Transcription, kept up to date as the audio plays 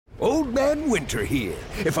Old Man Winter here.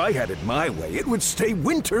 If I had it my way, it would stay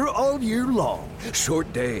winter all year long.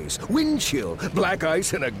 Short days, wind chill, black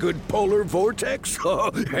ice, and a good polar vortex.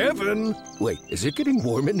 Oh, heaven! Wait, is it getting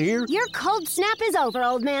warm in here? Your cold snap is over,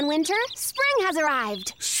 Old Man Winter. Spring has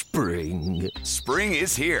arrived. Spring. Spring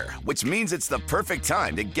is here, which means it's the perfect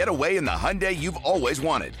time to get away in the Hyundai you've always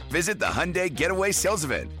wanted. Visit the Hyundai Getaway Sales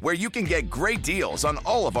Event, where you can get great deals on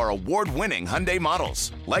all of our award-winning Hyundai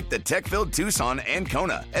models, like the tech-filled Tucson and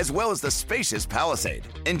Kona, as well as the spacious Palisade.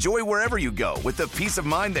 Enjoy wherever you go with the peace of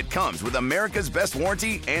mind that comes with America's best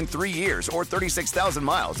warranty and 3 years or 36,000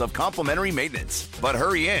 miles of complimentary maintenance. But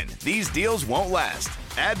hurry in, these deals won't last.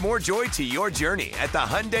 Add more joy to your journey at the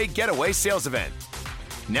Hyundai Getaway Sales Event.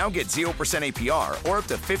 Now get 0% APR or up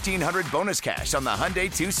to $1,500 bonus cash on the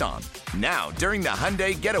Hyundai Tucson. Now, during the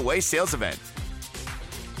Hyundai Getaway Sales Event.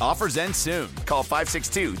 Offers end soon. Call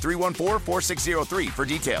 562-314-4603 for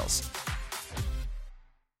details.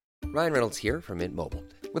 Ryan Reynolds here from Mint Mobile.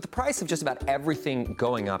 With the price of just about everything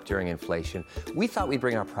going up during inflation, we thought we'd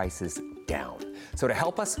bring our prices down. So to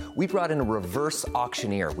help us, we brought in a reverse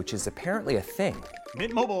auctioneer, which is apparently a thing.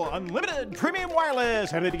 Mint Mobile Unlimited Premium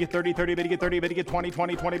Wireless. How to get 30, 30, how to get 30, how to get 20,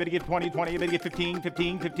 20, 20, how to get 20, 20, how to get 15,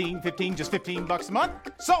 15, 15, 15, just $15 a month?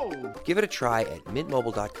 Sold! Give it a try at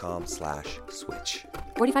mintmobile.com/switch.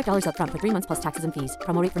 $45 up front for 3 months plus taxes and fees.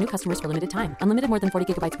 Promo rate for new customers for limited time. Unlimited more than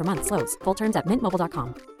 40 gigabytes per month. Slows full terms at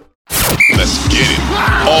mintmobile.com. Let's get it.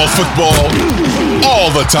 All football, all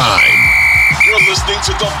the time. You're listening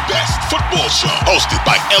to the best football show, hosted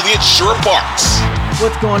by Elliot Shore-Parks.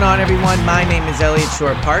 What's going on, everyone? My name is Elliot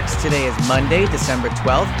Shore-Parks. Today is Monday, December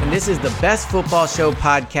 12th, and this is the Best Football Show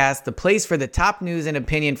podcast, the place for the top news and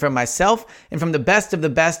opinion from myself and from the best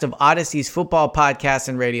of Odyssey's football podcasts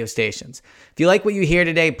and radio stations. If you like what you hear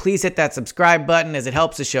today, please hit that subscribe button as it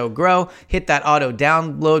helps the show grow. Hit that auto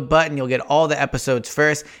download button. You'll get all the episodes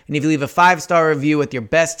first. And if you leave a 5-star review with your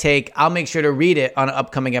best take, I'll make sure to read it on an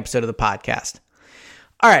upcoming episode of the podcast.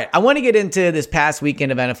 All right, I want to get into this past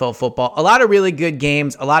weekend of NFL football. A lot of really good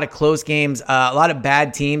games, a lot of close games, a lot of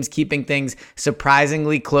bad teams keeping things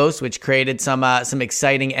surprisingly close, which created some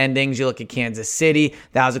exciting endings. You look at Kansas City,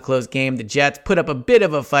 that was a close game. The Jets put up a bit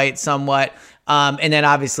of a fight somewhat. And then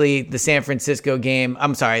obviously the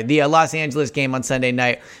the Los Angeles game on Sunday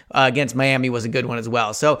night against Miami was a good one as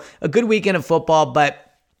well. So a good weekend of football, but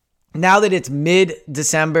now that it's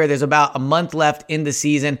mid-December, there's about a month left in the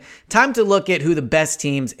season. Time to look at who the best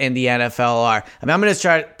teams in the NFL are. I mean, I'm going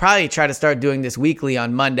to probably try to start doing this weekly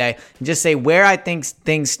on Monday and just say where I think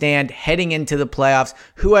things stand heading into the playoffs,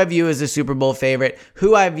 who I view as a Super Bowl favorite,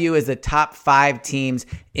 who I view as the top 5 teams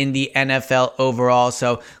in the NFL overall.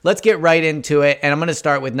 So let's get right into it, and I'm going to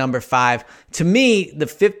start with number 5. To me, the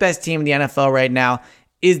 5th best team in the NFL right now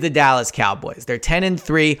is the Dallas Cowboys. They're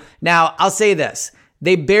 10-3. Now, I'll say this.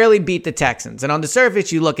 They barely beat the Texans. And on the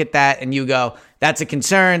surface, you look at that and you go, that's a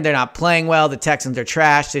concern. They're not playing well. The Texans are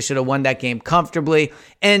trash. They should have won that game comfortably.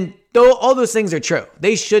 And though all those things are true,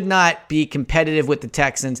 they should not be competitive with the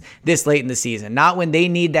Texans this late in the season. Not when they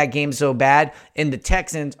need that game so bad, and the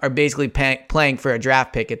Texans are basically playing for a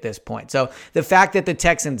draft pick at this point. So the fact that the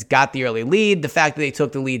Texans got the early lead, the fact that they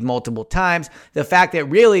took the lead multiple times, the fact that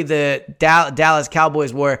really the Dallas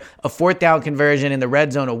Cowboys were a 4th down conversion in the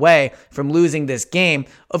red zone away from losing this game,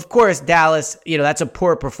 of course, Dallas, that's a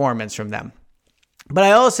poor performance from them. But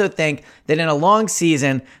I also think that in a long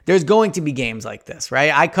season, there's going to be games like this,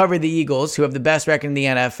 right? I cover the Eagles, who have the best record in the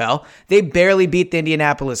NFL. They barely beat the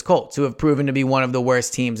Indianapolis Colts, who have proven to be one of the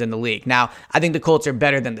worst teams in the league. Now, I think the Colts are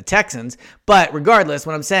better than the Texans, but regardless,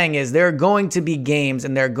 what I'm saying is there are going to be games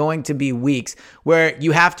and there are going to be weeks where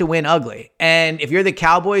you have to win ugly. And if you're the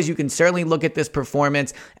Cowboys, you can certainly look at this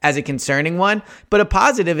performance as a concerning one. But a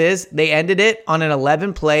positive is they ended it on an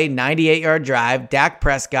 11-play, 98-yard drive. Dak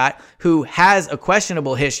Prescott, who has a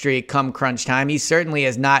questionable history come crunch time. He certainly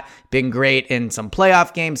has not been great in some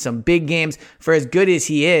playoff games, some big games. For as good as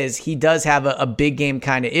he is, he does have a big game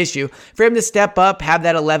kind of issue. For him to step up, have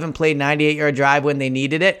that 11-play, 98-yard drive when they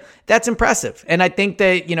needed it, that's impressive. And I think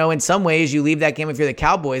that, in some ways you leave that game if you're the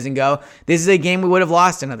Cowboys and go, this is a game we would have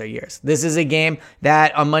lost in other years. This is a game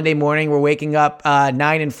that on Monday morning we're waking up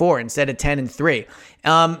 9-4 instead of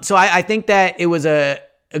 10-3. So I think that it was a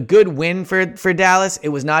good win for Dallas. It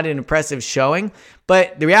was not an impressive showing,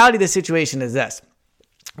 but the reality of the situation is this.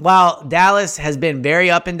 While Dallas has been very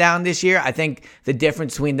up and down this year, I think the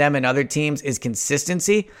difference between them and other teams is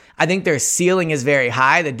consistency. I think their ceiling is very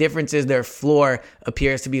high. The difference is their floor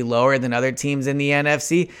appears to be lower than other teams in the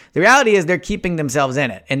NFC. The reality is they're keeping themselves in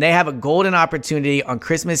it, and they have a golden opportunity on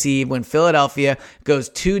Christmas Eve when Philadelphia goes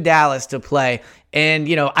to Dallas to play. And,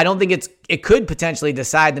 I don't think it could potentially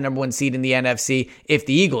decide the number 1 seed in the NFC if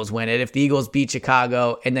the Eagles win it, if the Eagles beat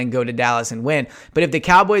Chicago and then go to Dallas and win. But if the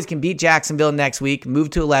Cowboys can beat Jacksonville next week, move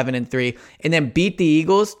to 11-3, and then beat the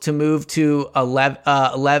Eagles to move to 11,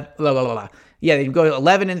 yeah, they'd go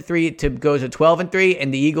 11-3 to go to 12-3,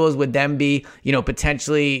 and the Eagles would then be,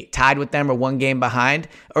 potentially tied with them or 1 game behind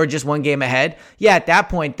or just 1 game ahead. Yeah, at that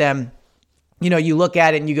point, then, you look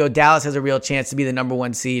at it and you go, Dallas has a real chance to be the number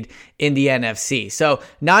 1 seed in the NFC. So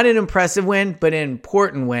not an impressive win, but an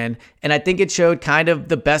important win. And I think it showed kind of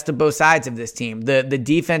the best of both sides of this team. The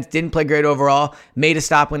defense didn't play great overall, made a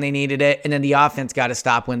stop when they needed it, and then the offense got a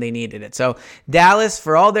stop when they needed it. So Dallas,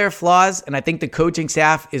 for all their flaws, and I think the coaching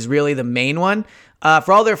staff is really the main one,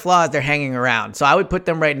 for all their flaws, they're hanging around. So I would put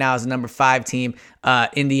them right now as the number 5 team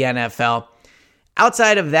in the NFL.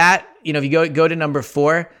 Outside of that, if you go to number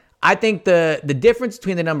 4, I think the difference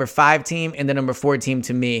between the number 5 team and the number 4 team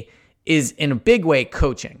to me is in a big way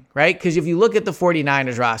coaching, right? Because if you look at the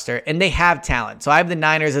 49ers roster, and they have talent. So I have the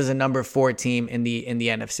Niners as a number 4 team in the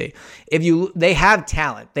NFC. They have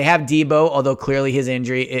talent. They have Debo, although clearly his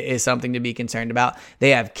injury is something to be concerned about.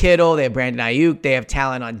 They have Kittle, they have Brandon Ayuk, they have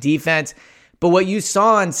talent on defense. But what you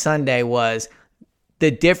saw on Sunday was the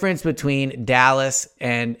difference between Dallas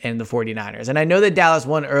and the 49ers. And I know that Dallas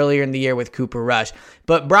won earlier in the year with Cooper Rush,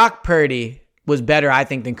 but Brock Purdy was better, I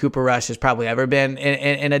think, than Cooper Rush has probably ever been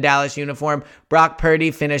in a Dallas uniform. Brock Purdy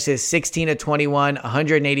finishes 16-21,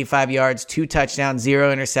 185 yards, 2 touchdowns,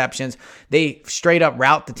 0 interceptions. They straight up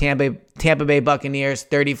rout the Tampa Bay Buccaneers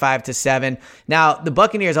 35-7. Now, the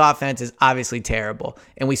Buccaneers offense is obviously terrible,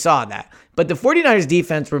 and we saw that. But the 49ers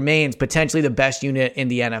defense remains potentially the best unit in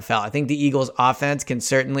the NFL. I think the Eagles offense can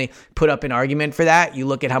certainly put up an argument for that. You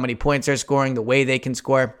look at how many points they're scoring, the way they can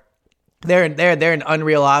score. They're an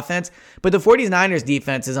unreal offense, but the 49ers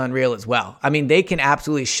defense is unreal as well. I mean, they can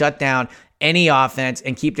absolutely shut down any offense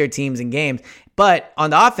and keep their teams in games. But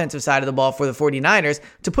on the offensive side of the ball for the 49ers,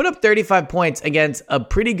 to put up 35 points against a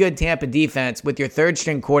pretty good Tampa defense with your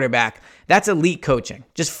 3rd-string quarterback, that's elite coaching.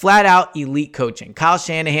 Just flat out elite coaching. Kyle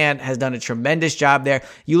Shanahan has done a tremendous job there.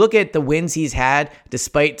 You look at the wins he's had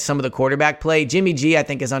despite some of the quarterback play. Jimmy G, I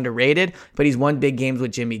think, is underrated, but he's won big games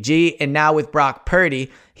with Jimmy G. And now with Brock Purdy,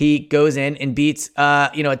 he goes in and beats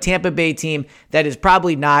a Tampa Bay team that is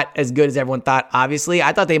probably not as good as everyone thought, obviously.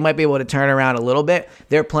 I thought they might be able to turn around a little bit.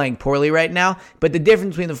 They're playing poorly right now. But the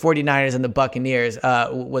difference between the 49ers and the Buccaneers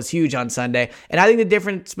was huge on Sunday. And I think the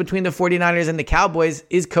difference between the 49ers and the Cowboys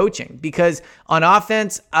is coaching. Because on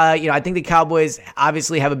offense, I think the Cowboys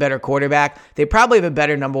obviously have a better quarterback. They probably have a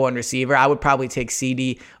better number 1 receiver. I would probably take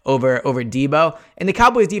CD over Debo. And the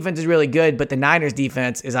Cowboys defense is really good, but the Niners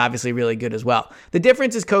defense is obviously really good as well. The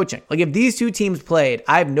difference is coaching. Like, if these 2 teams played,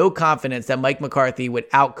 I have no confidence that Mike McCarthy would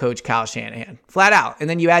outcoach Kyle Shanahan. Flat out. And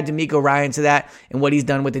then you add DeMeco Ryans to that and what he's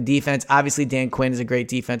done with the defense. Obviously, Dan Quinn is a great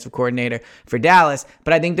defensive coordinator for Dallas,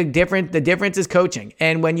 but I think the difference is coaching.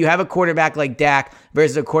 And when you have a quarterback like Dak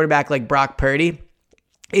versus a quarterback like Brock Purdy,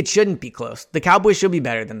 it shouldn't be close. The Cowboys should be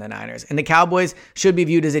better than the Niners, and the Cowboys should be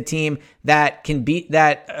viewed as a team that should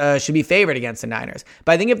be favored against the Niners.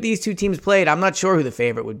 But I think if these 2 teams played, I'm not sure who the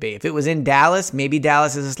favorite would be. If it was in Dallas, maybe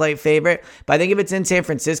Dallas is a slight favorite. But I think if it's in San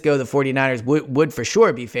Francisco, the 49ers would for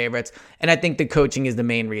sure be favorites. And I think the coaching is the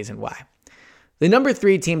main reason why. The number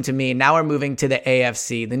 3 team to me, now we're moving to the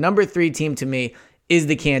AFC. The number 3 team to me is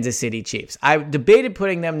the Kansas City Chiefs. I debated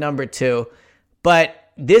putting them number 2, but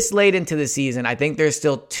this late into the season, I think there's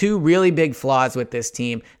still 2 really big flaws with this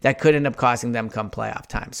team that could end up costing them come playoff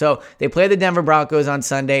time. So they play the Denver Broncos on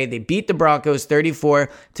Sunday. They beat the Broncos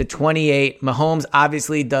 34-28. Mahomes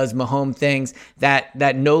obviously does Mahomes things,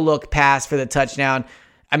 that no-look pass for the touchdown.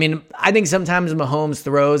 I mean, I think sometimes Mahomes'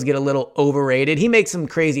 throws get a little overrated. He makes some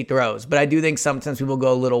crazy throws, but I do think sometimes people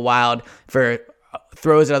go a little wild for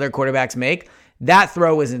throws that other quarterbacks make. That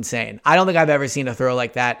throw was insane. I don't think I've ever seen a throw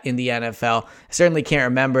like that in the NFL. I certainly can't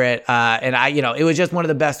remember it. And it was just one of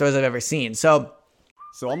the best throws I've ever seen. So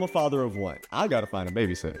I'm a father of one. I got to find a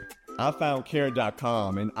babysitter. I found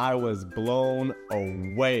Care.com and I was blown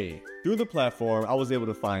away. Through the platform, I was able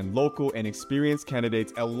to find local and experienced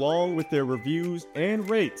candidates along with their reviews and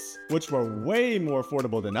rates, which were way more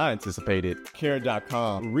affordable than I anticipated.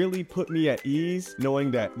 Care.com really put me at ease knowing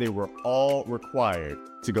that they were all required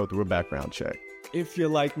to go through a background check. If you're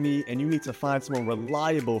like me and you need to find someone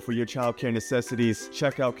reliable for your childcare necessities,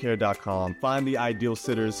 check out Care.com. Find the ideal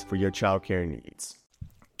sitters for your childcare needs.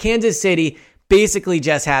 Kansas City basically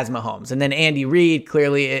just has Mahomes. And then Andy Reid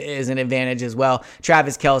clearly is an advantage as well.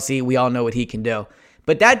 Travis Kelce, we all know what he can do.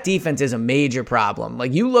 But that defense is a major problem.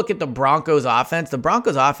 Like, you look at the Broncos offense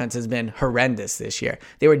has been horrendous this year.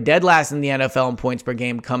 They were dead last in the NFL in points per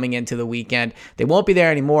game coming into the weekend. They won't be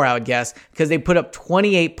there anymore, I would guess, because they put up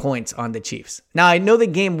 28 points on the Chiefs. Now, I know the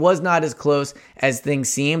game was not as close as things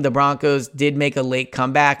seem. The Broncos did make a late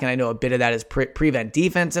comeback, and I know a bit of that is prevent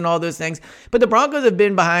defense and all those things. But the Broncos have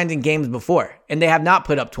been behind in games before, and they have not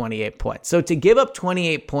put up 28 points. So to give up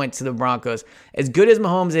 28 points to the Broncos, as good as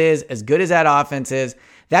Mahomes is, as good as that offense is,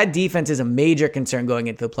 that defense is a major concern going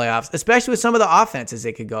into the playoffs, especially with some of the offenses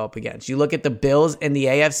they could go up against. You look at the Bills in the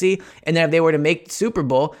AFC, and then if they were to make the Super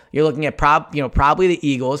Bowl, you're looking at probably the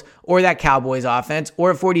Eagles or that Cowboys offense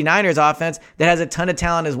or a 49ers offense that has a ton of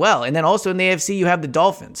talent as well. And then also in the AFC, you have the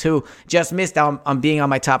Dolphins, who just missed out on being on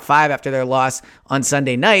my top 5 after their loss on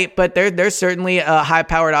Sunday night, but they're certainly a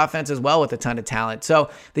high-powered offense as well with a ton of talent. So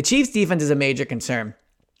the Chiefs' defense is a major concern.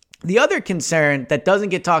 The other concern that doesn't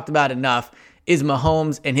get talked about enough is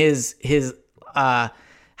Mahomes and his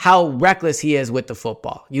how reckless he is with the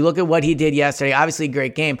football. You look at what he did yesterday, obviously a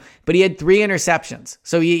great game, but he had 3 interceptions.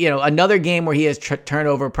 So another game where he has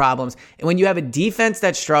turnover problems. And when you have a defense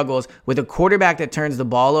that struggles with a quarterback that turns the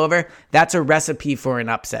ball over, that's a recipe for an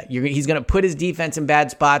upset. He's going to put his defense in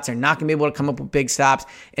bad spots. They're not going to be able to come up with big stops.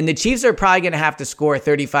 And the Chiefs are probably going to have to score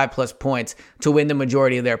 35 plus points to win the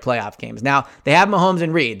majority of their playoff games. Now, they have Mahomes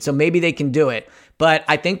and Reed, so maybe they can do it. But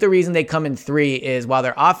I think the reason they come in 3 is while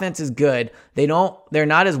their offense is good, they're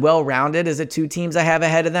not as well-rounded as the 2 teams I have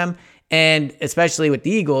ahead of them. And especially with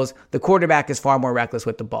the Eagles, the quarterback is far more reckless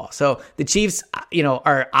with the ball. So the Chiefs,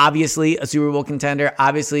 are obviously a Super Bowl contender,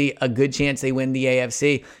 obviously a good chance they win the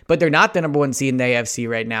AFC, but they're not the number 1 seed in the AFC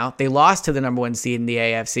right now. They lost to the number 1 seed in the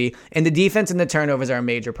AFC, and the defense and the turnovers are a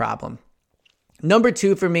major problem. Number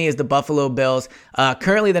 2 for me is the Buffalo Bills,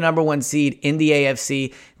 currently the number 1 seed in the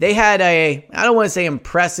AFC. They had I don't want to say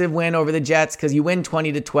impressive win over the Jets because you win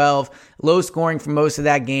 20-12, low scoring for most of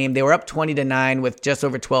that game. They were up 20-9 with just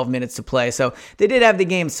over 12 minutes to play. So they did have the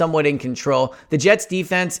game somewhat in control. The Jets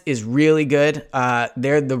defense is really good.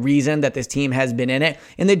 They're the reason that this team has been in it.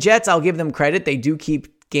 And the Jets, I'll give them credit. They do keep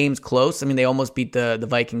games close. I mean, they almost beat the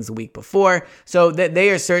Vikings the week before. So they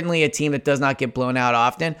are certainly a team that does not get blown out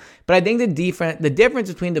often. But I think the difference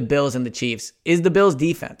between the Bills and the Chiefs is the Bills'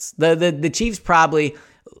 defense. The Chiefs probably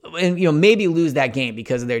maybe lose that game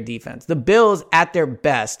because of their defense. The Bills, at their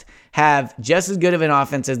best, have just as good of an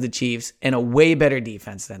offense as the Chiefs and a way better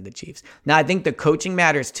defense than the Chiefs. Now, I think the coaching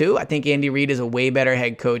matters too. I think Andy Reid is a way better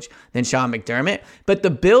head coach than Sean McDermott. But the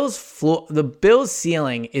Bills'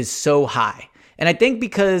 ceiling is so high. And I think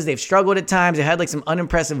because they've struggled at times, they had like some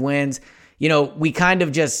unimpressive wins, we kind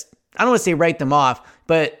of just, I don't want to say write them off,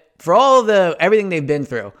 but for all of everything they've been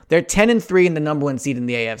through, they're 10-3 in the number 1 seed in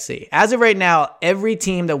the AFC. As of right now, every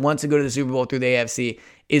team that wants to go to the Super Bowl through the AFC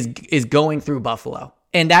is going through Buffalo.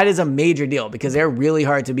 And that is a major deal because they're really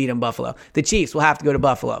hard to beat in Buffalo. The Chiefs will have to go to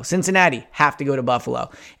Buffalo. Cincinnati have to go to Buffalo.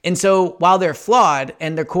 And so while they're flawed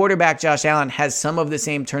and their quarterback, Josh Allen, has some of the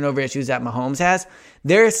same turnover issues that Mahomes has,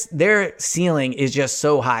 their ceiling is just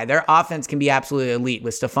so high. Their offense can be absolutely elite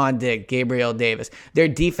with Stephon Diggs, Gabriel Davis. Their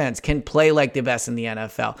defense can play like the best in the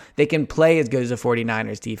NFL. They can play as good as the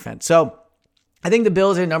 49ers defense. So I think the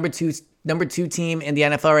Bills are number two team in the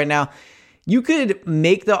NFL right now. You could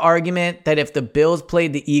make the argument that if the Bills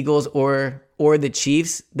played the Eagles or the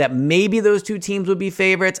Chiefs, that maybe those 2 teams would be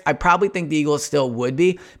favorites. I probably think the Eagles still would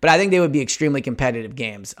be, but I think they would be extremely competitive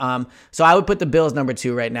games. So I would put the Bills number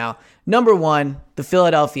 2 right now. Number 1, the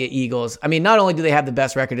Philadelphia Eagles. I mean, not only do they have the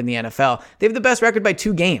best record in the NFL, they have the best record by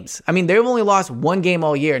 2 games. I mean, they've only lost 1 game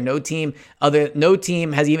all year. No team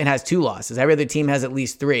has 2 losses. Every other team has at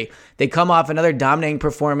least 3. They come off another dominating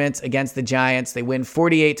performance against the Giants. They win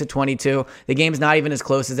 48-22. The game's not even as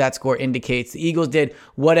close as that score indicates. The Eagles did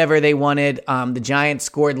whatever they wanted. The Giants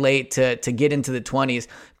scored late to get into the 20s.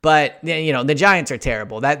 But, the Giants are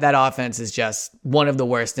terrible. That offense is just one of the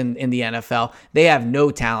worst in the NFL. They have no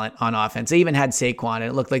talent on offense. They even had Saquon, and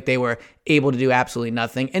it looked like they were able to do absolutely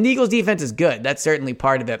nothing. And the Eagles' defense is good. That's certainly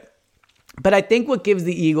part of it. But I think what gives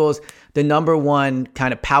the Eagles the number 1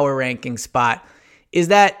 kind of power ranking spot is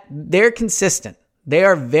that they're consistent. They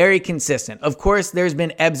are very consistent. Of course, there's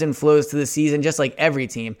been ebbs and flows to the season, just like every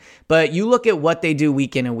team. But you look at what they do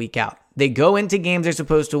week in and week out. They go into games they're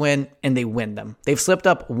supposed to win, and they win them. They've slipped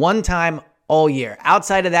up 1 time all year.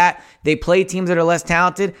 Outside of that, they play teams that are less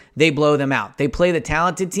talented, they blow them out. They play the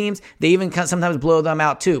talented teams, they even sometimes blow them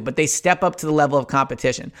out too, but they step up to the level of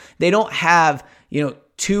competition. They don't have,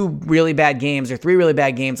 2 really bad games or 3 really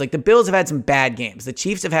bad games. Like the Bills have had some bad games. The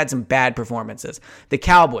Chiefs have had some bad performances. The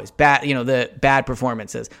Cowboys, the bad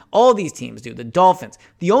performances. All these teams do. The Dolphins.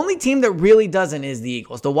 The only team that really doesn't is the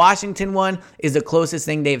Eagles. The Washington one is the closest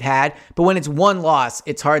thing they've had, but when it's one loss,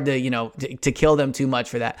 it's hard to kill them too much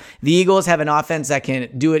for that. The Eagles have an offense that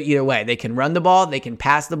can do it either way. They can run the ball, they can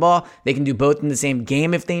pass the ball, they can do both in the same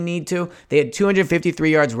game if they need to. They had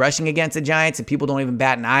 253 yards rushing against the Giants, and people don't even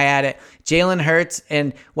bat an eye at it. Jalen Hurts,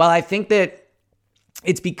 and while I think that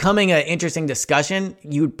it's becoming an interesting discussion,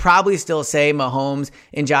 you would probably still say Mahomes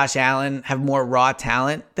and Josh Allen have more raw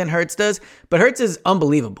talent than Hurts does, but Hurts is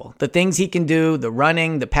unbelievable. The things he can do, the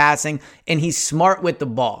running, the passing, and he's smart with the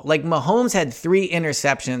ball. Like Mahomes had 3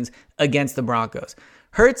 interceptions against the Broncos.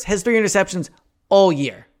 Hurts has 3 interceptions all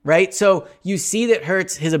year, right? So you see that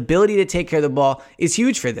Hurts, his ability to take care of the ball is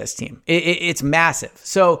huge for this team. It's massive.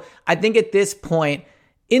 So I think at this point,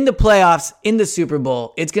 in the playoffs, in the Super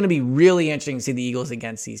Bowl, it's going to be really interesting to see the Eagles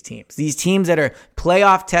against these teams. These teams that are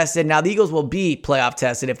playoff tested. Now, the Eagles will be playoff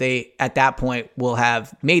tested if they, at that point, will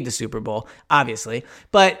have made the Super Bowl, obviously.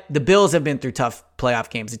 But the Bills have been through tough playoff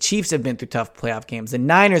games. The Chiefs have been through tough playoff games. The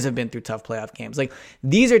Niners have been through tough playoff games. Like,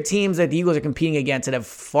 these are teams that the Eagles are competing against that have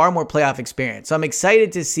far more playoff experience. So I'm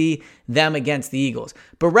excited to see them against the Eagles.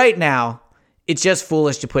 But right now, it's just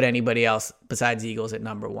foolish to put anybody else besides the Eagles at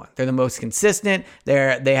number 1. They're the most consistent.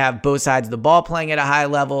 They have both sides of the ball playing at a high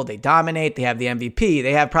level. They dominate. They have the MVP.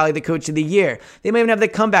 They have probably the coach of the year. They may even have the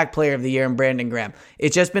comeback player of the year in Brandon Graham.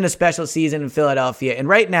 It's just been a special season in Philadelphia. And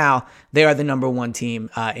right now, they are the number 1 team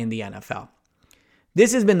in the NFL.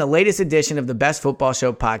 This has been the latest edition of the Best Football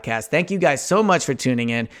Show podcast. Thank you guys so much for tuning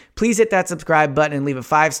in. Please hit that subscribe button and leave a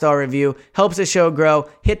 5-star review. Helps the show grow.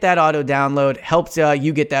 Hit that auto download. Helps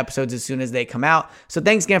you get the episodes as soon as they come out. So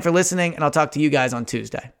thanks again for listening, and I'll talk to you guys on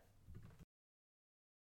Tuesday.